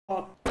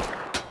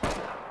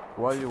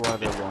Why you are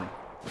the one?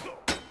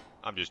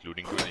 I'm just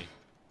looting quickly.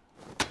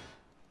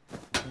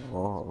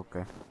 Oh,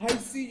 okay. I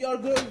see your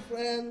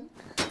girlfriend.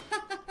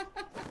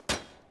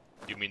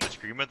 You mean the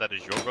screamer that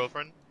is your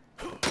girlfriend?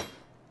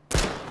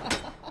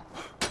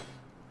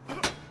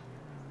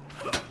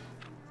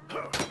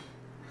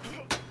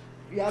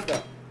 The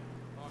other.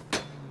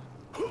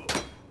 The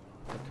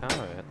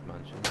camera at the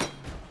mansion.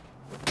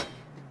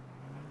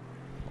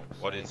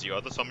 What is the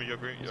other some of your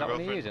Is that girlfriend?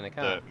 one you use in a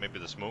car? Maybe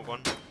the smoke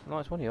one? No,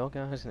 it's one of your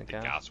guys in the The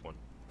car. gas one.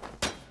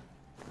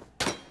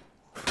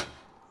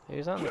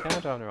 Who's that in the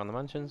car driving around the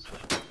mansions?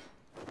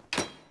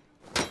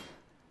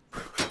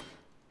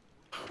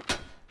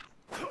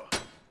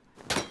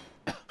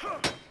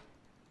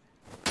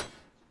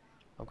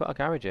 I've got a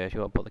garage here if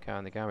you want to put the car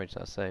in the garage,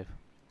 that's safe.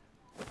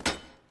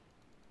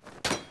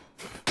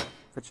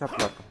 Fetch up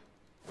like.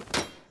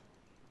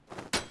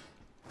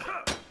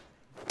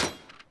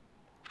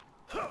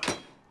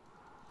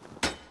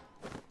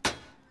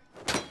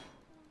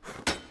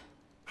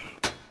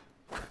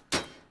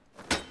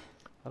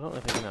 I don't know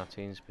if he can have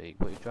TeamSpeak,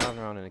 but he's driving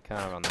around in a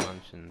car around the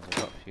mansions. I've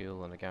got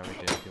fuel and a garage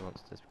here if he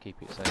wants to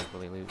keep it safe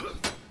while he loots.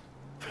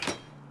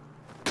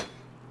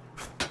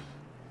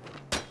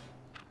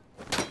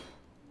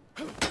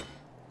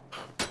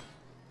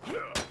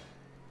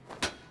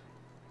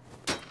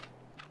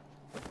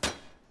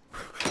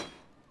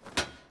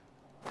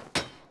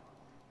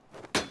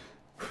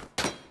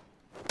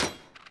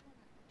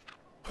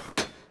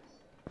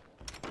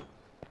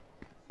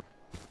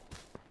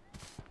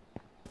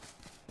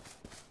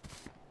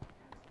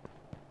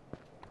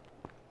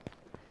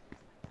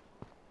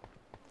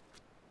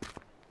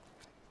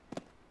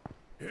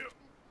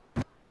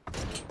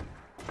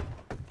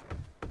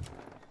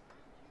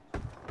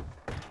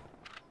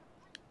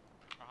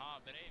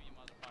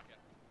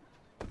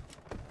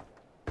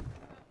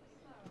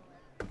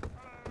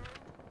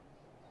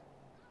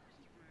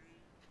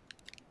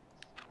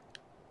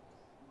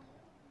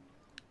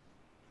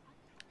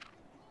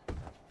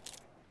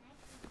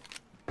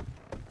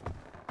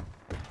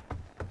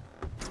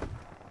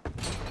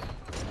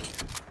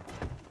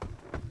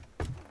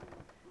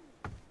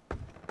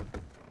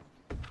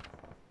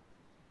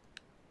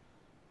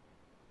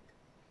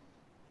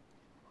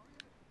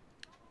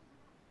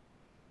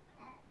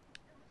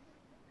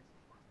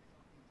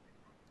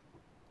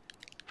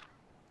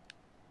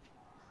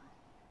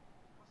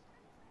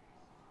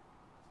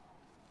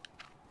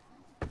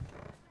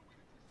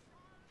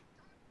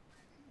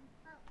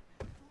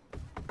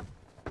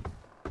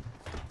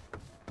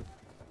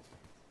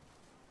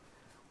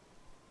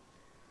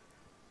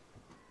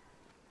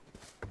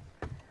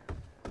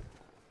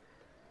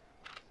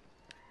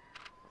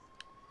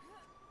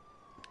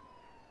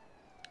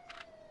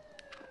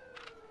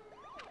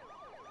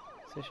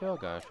 Is this your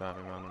guy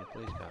driving around in a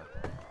police car?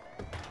 Okay,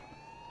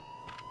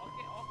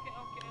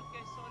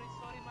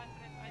 sorry, my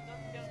friend. I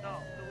don't care. No,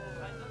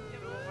 I don't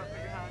care. Pull over,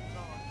 put your hands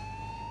on.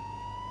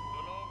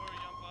 Pull over,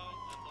 jump out,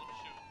 and don't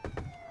shoot.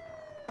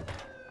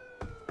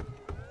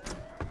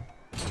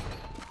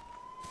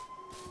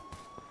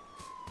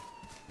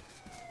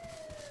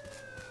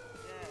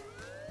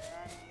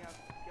 Yeah, and you have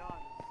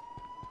guns.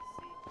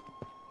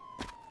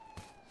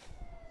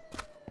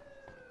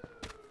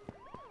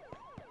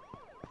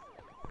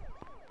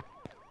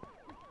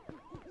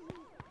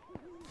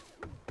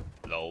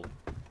 Lol.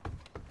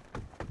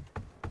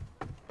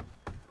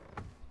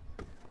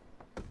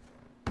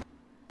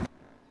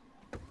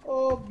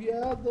 Oh,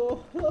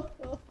 viado.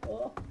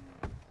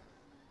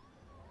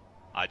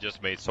 I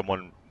just made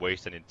someone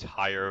waste an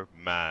entire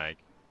mag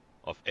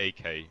of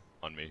AK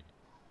on me.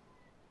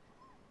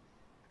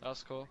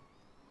 That's cool.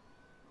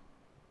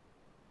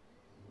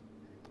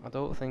 I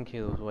don't think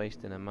he was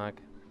wasting a mag.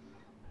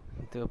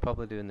 They were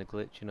probably doing the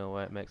glitch, you know,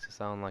 where it makes it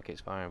sound like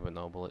it's firing but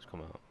no bullets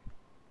come out.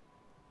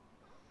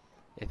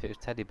 If it was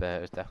Teddy Bear,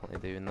 it was definitely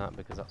doing that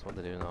because that's what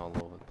they're doing all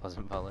over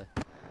Pleasant Valley.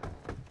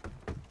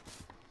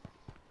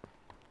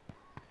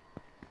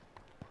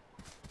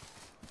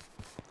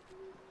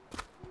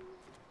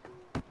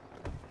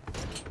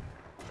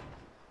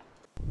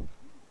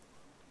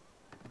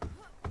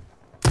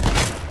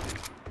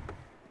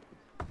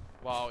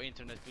 Wow,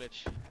 internet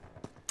glitch.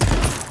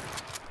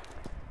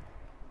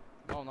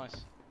 Oh,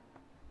 nice.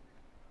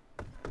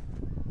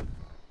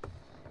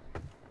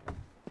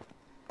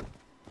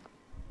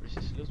 Where's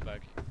his loot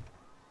bag?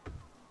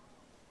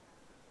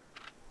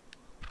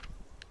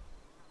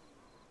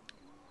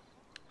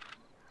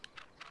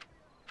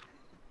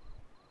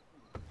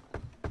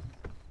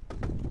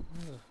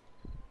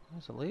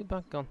 There's a loot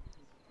bag gone.